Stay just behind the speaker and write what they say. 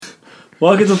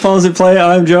Welcome to Pause It Play.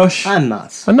 I'm Josh. I'm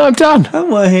Matt. And I'm Dan.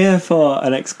 And we're here for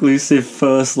an exclusive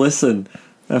first listen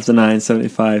of the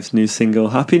 975's new single,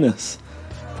 Happiness.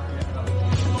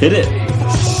 Hit it.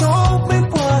 Show me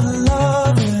what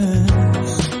love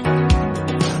is.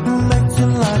 Make it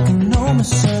like I know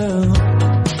myself.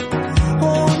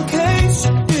 Oh, in case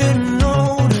you didn't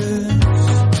notice.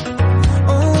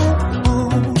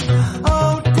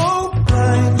 I'll go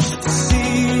blind just to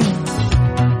see you.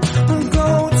 I'll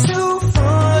go too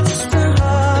far just to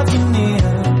have you near.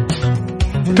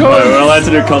 Right, we're allowed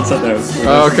to do content now.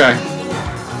 Oh, okay.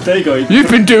 There you go. You've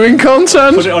been doing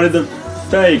content. Put it on in the...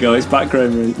 There you go, it's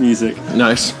background music.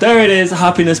 Nice. There it is,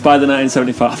 Happiness by the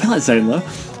 1975. I feel like saying that.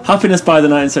 Happiness by the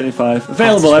 1975.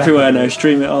 Available everywhere now.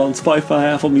 Stream it on Spotify,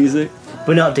 Apple Music.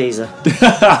 We're not Deezer.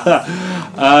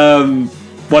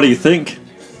 What do you think?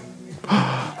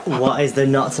 What is there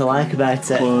not to like about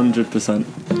it? 100%.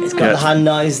 It's got the hand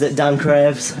noise that Dan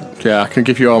craves. Yeah, I can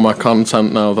give you all my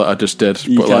content now that I just did,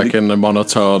 You but can. like in a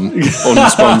monotone,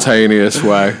 unspontaneous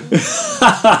way.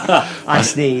 I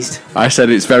sneezed. I said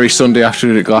it's very Sunday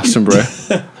afternoon at Glastonbury,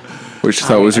 which I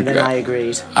thought was and then I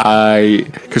agreed.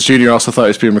 because Junior also thought it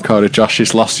was being recorded. Josh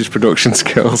has lost his production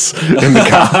skills in the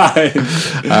gap,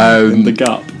 In the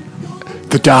gap.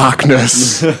 the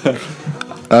darkness.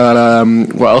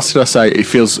 What else did I say? It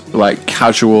feels like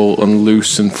casual and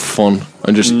loose and fun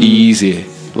and just easy.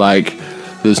 Like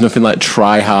there's nothing like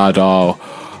try hard or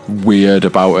weird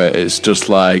about it. It's just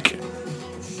like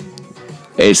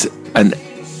it's an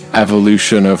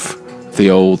evolution of the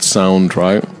old sound,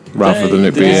 right? Rather than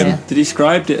it being They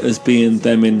described it as being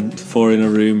them in a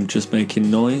room just making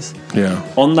noise. yeah.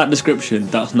 On that description,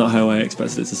 that's not how I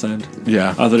expected it to sound.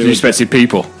 Yeah. I thought it You was- expected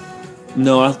people.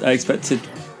 No, I expected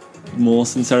more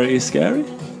sincerity is scary.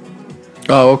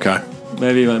 Oh, okay.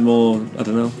 Maybe like more, I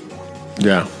don't know.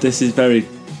 Yeah. This is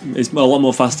it's a lot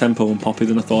more fast tempo and poppy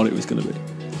than I thought it was going to be.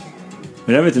 I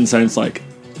mean, everything sounds like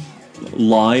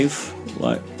live,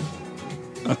 like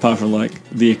apart from like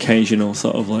the occasional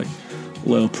sort of like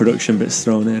little production bits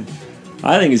thrown in.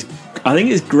 I think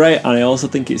it's great, and I also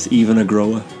think it's even a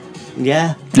grower.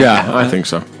 Yeah. Yeah, I think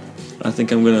so. I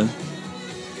think I'm gonna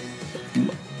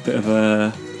bit of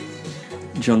a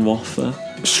John Waff there.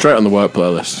 Straight on the work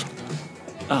playlist.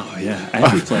 Oh yeah,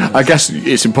 every playlist. I guess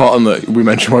it's important that we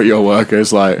mention what your work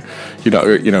is. Like, you're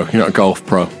not a golf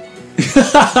pro.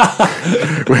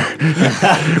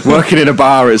 Working in a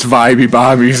bar, it's vibey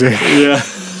bar music. Yeah.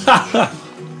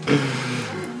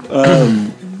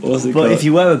 What's it But called? if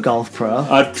you were a golf pro,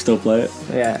 I'd still play it.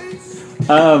 yeah.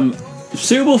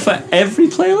 Suitable for every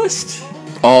playlist.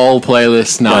 All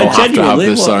playlists now Like, have to have genuinely,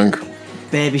 this what? song.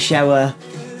 Baby shower,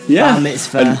 Yeah. bar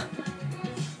mitzvah,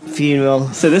 funeral.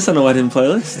 So this on a wedding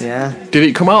playlist. Yeah. Did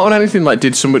it come out on anything? Like,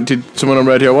 did someone on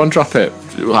Radio 1 drop it?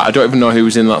 I don't even know who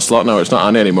was in that slot now. It's not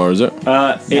Annie anymore, is it?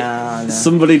 No.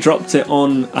 Somebody dropped it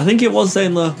on. I think it was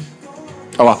Zane Lowe.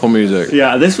 Oh, Apple Music.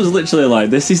 Yeah, this was literally like,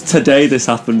 this is today this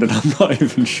happened, and I'm not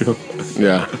even sure.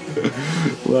 Yeah.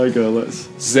 There we go.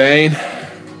 Zayn.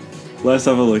 Let's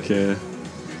have a look here.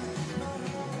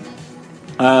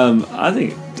 I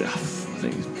think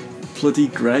it's bloody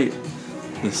great.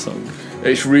 This song.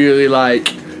 It's really like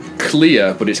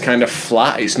clear, but it's kind of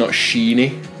flat. It's not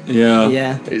sheeny. Yeah.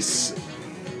 Yeah. It's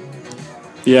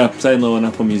Yeah. Zane Lowe on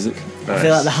Apple Music. I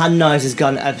feel like the hand noise has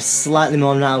gone up slightly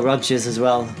more Nile Rodgers as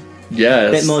well. yeah,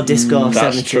 A bit more disco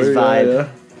that's 70s true, vibe. Yeah.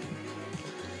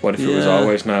 What if it was Yeah.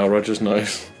 always Nile Rodgers'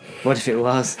 noise? What if it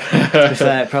was? To be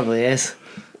fair, it probably is.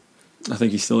 I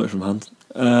think he stole it from Hans.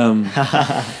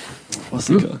 What's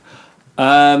it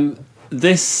called?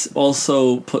 This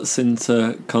also puts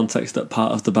into context that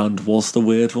part of the band was the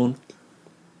weird one.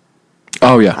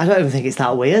 Oh yeah. I don't even think it's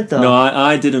that weird though. No,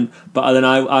 I didn't. But then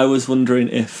I was wondering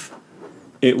if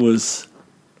it was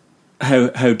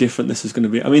how different this was going to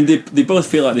be. I mean, they both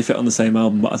feel like they fit on the same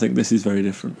album, but I think this is very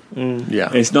different.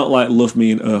 Yeah. It's not like Love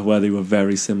Me and where they were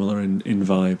very similar in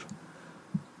vibe.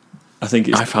 I think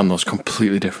it's... I found those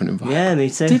completely different in vibe. Yeah, me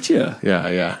too. Did you? Yeah,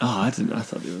 yeah. Oh, I didn't. I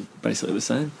thought they were basically the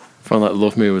same. I found that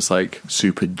Love Me was like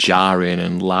super jarring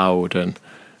and loud and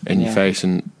in your Yeah. face,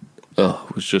 and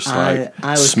it was just like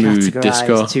I would smooth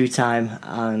disco. categorise Two Time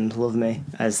and Love Me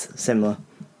as similar.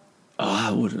 Oh,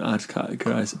 I wouldn't. I'd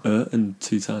categorise and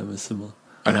Two Time as similar.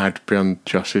 And I'd be on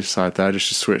Josh's side there just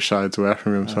to switch sides away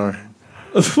from him. Sorry.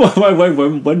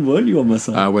 When weren't you on my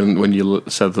side? When you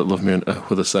said that Love Me and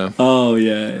were the same. Oh,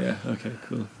 yeah. Okay,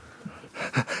 cool.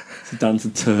 It's a dance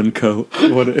and turncoat.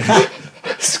 What it is.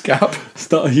 Scap.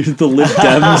 Start using the Lib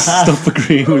Dems. Stop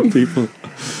agreeing with people.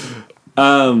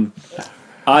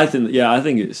 I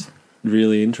think it's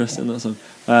really interesting, that song.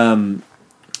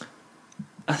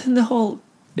 I think the whole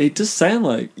it does sound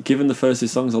like, given the first two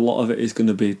songs, a lot of it is going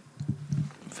to be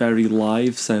very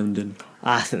live sounding.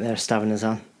 I think they're stabbing us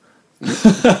on.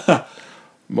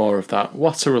 More of that.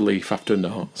 What a relief after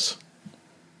Notes.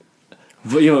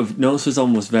 But you know, Notes was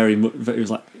almost very, it was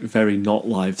like very not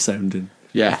live sounding.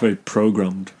 Yeah. Very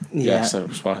programmed. Yeah. Yes,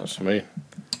 that's what I mean.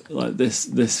 Like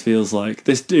this feels like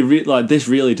this. This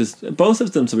really just, both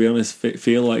of them, to be honest,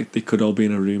 feel like they could all be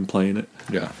in a room playing it.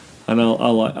 Yeah. And I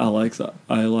like that.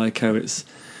 I like how it's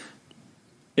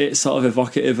sort of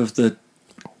evocative of the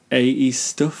 80s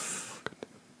stuff.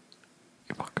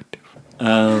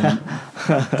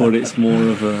 But it's more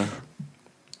of a, I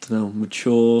don't know,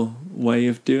 mature way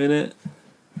of doing it.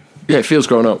 Yeah, it feels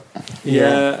grown up.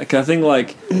 Yeah, 'cause I think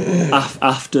like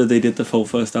after they did the full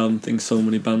first album thing, so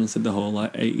many bands did the whole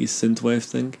like 80s synthwave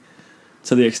thing,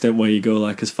 to the extent where you go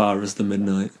like as far as the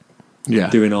Midnight, Yeah.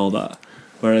 doing all that.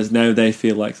 Whereas now they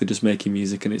feel like they're just making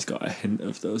music and it's got a hint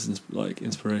of those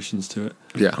inspirations to it.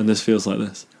 Yeah. And this feels like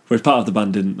this. Whereas part of the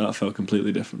band didn't. That felt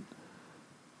completely different.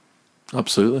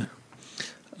 Absolutely.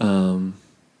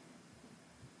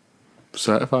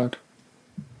 Certified.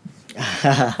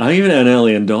 I'm even an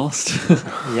early endorsed.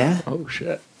 Yeah. Oh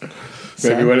shit.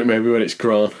 Same. Maybe when it's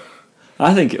grown.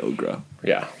 I think it'll grow.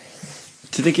 Yeah.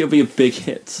 Do you think it'll be a big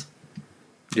hit?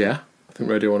 Yeah. I think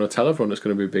Radio 1 will tell everyone it's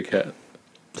going to be a big hit.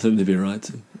 I think they'd be right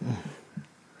to.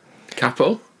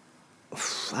 Capital?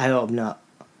 I hope not.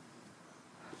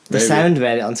 The Maybe. sound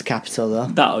made it onto Capitol though.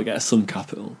 That'll get some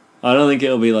capital. I don't think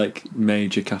it'll be like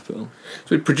major capital.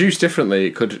 So produced differently,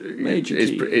 it could Major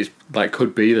key. it's like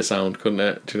could be the sound, couldn't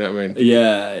it? Do you know what I mean?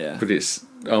 Yeah, yeah. But it's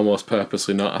almost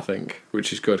purposely not, I think,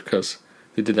 which is good because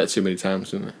they did that too many times,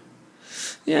 didn't they?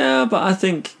 Yeah, but I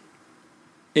think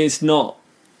it's not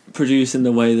produced in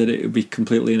the way that it would be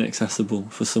completely inaccessible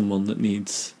for someone that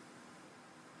needs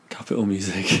capital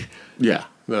music. Yeah,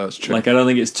 no, that's true. Like, I don't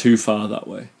think it's too far that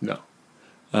way. No.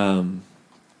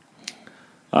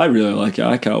 I really like it.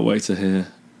 I can't wait to hear.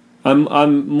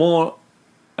 I'm more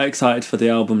excited for the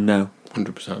album now,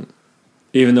 100%.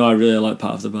 even though I really like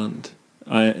part of the band.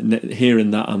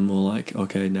 Hearing that, I'm more like,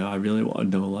 okay, now I really want to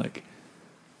know like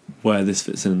where this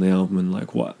fits in the album and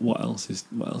like what else is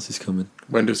coming.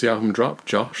 When does the album drop,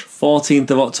 Josh?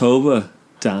 14th of October,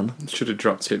 Dan. Should have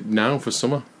dropped it now for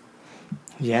summer.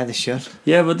 Yeah, they should.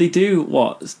 Yeah, but they do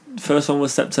what? First one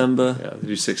was September. Yeah, they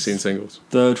do 16 singles.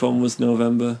 Third one was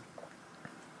November.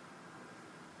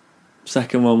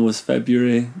 Second one was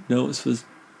February. Notes was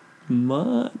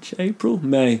March, April,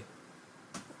 May.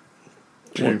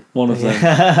 June. One of them.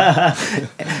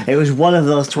 It was one of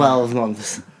those 12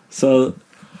 months. So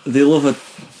they love a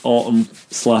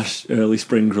autumn/early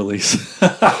spring release.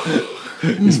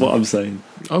 Is what I'm saying.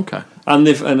 Okay. And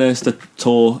they've announced a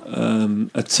tour,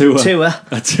 a tour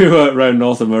around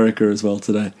North America as well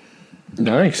today.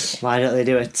 Nice. Why don't they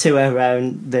do a tour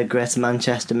around the Greater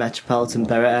Manchester metropolitan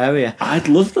borough area? I'd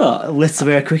love that.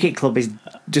 Littleborough Cricket Club is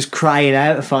just crying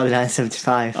out for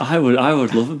 4975. I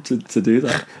would love them to do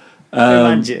that.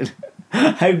 Imagine.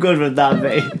 How good would that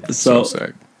be? So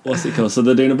sick. what's it called? So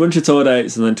they're doing a bunch of tour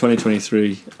dates, and then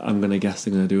 2023, I'm going to guess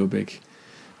they're going to do a big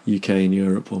UK and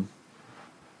Europe one.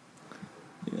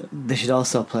 They should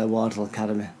also play Wardle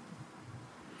Academy.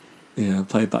 Yeah,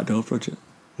 play Backdoor Project.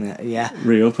 Yeah.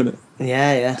 Reopen it,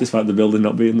 Yeah. despite the building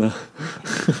not being there.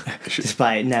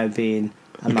 Despite it now being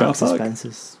a The car Marks and park.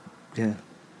 Spencer's. Yeah.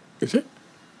 Is it?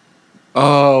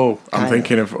 Oh, I'm Kinda.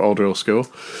 thinking of Old Real School.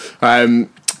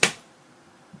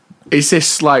 Is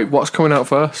this like what's coming out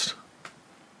first?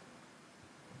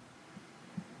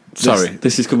 Sorry,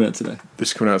 This is coming out today. this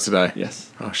is coming out today. Yes.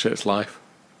 Oh shit, it's live.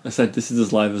 I said this is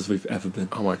as live as we've ever been.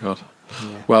 Oh my god.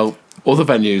 Yeah. Well, other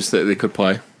venues that they could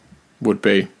play would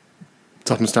be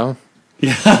Tottenham's Town.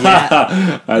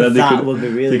 Yeah. And then That would be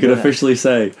really They could good. officially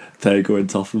say they're going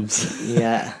Tophams.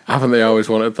 Yeah. Haven't they always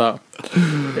wanted that?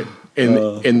 In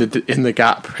the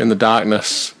gap, in the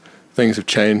darkness, things have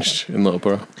changed in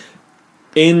Littleborough.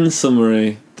 In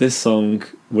summary, this song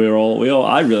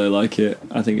I really like it.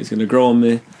 I think it's going to grow on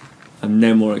me. I'm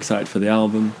now more excited for the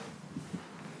album.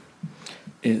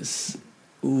 It's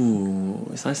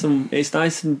nice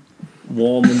and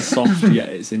warm and soft. Yet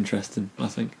it's interesting. I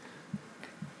think.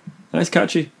 Nice,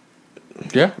 catchy.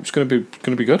 Yeah, it's gonna be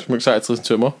good. I'm excited to listen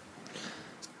to it more.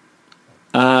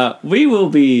 We will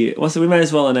be. We may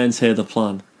as well announce here the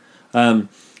plan. So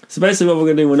basically, what we're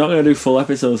going to do, we're not going to do full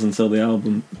episodes until the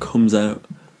album comes out,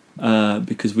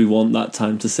 because we want that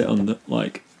time to sit on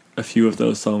a few of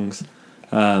those songs,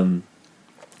 rather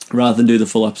than do the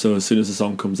full episode as soon as the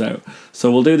song comes out.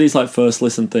 So we'll do these first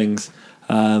listen things.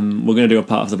 We're going to do a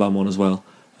part of the band one as well,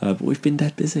 but we've been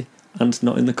dead busy and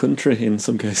not in the country in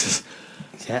some cases.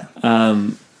 Yeah.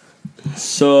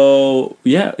 So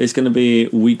yeah, it's going to be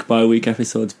week by week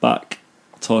episodes back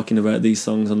talking about these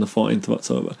songs on the 14th of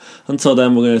October. Until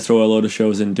then, we're going to throw a load of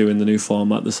shows in doing the new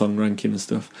format, the song ranking and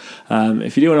stuff.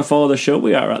 If you do want to follow the show,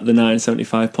 we are at the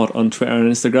 975 pod on Twitter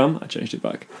and Instagram. I changed it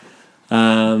back.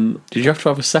 Did you have to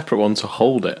have a separate one to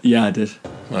hold it? Yeah, I did.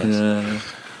 Nice.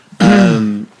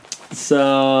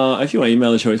 So if you want to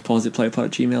email the show, it's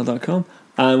positiveplaypod@gmail.com,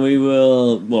 and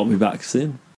we'll be back soon.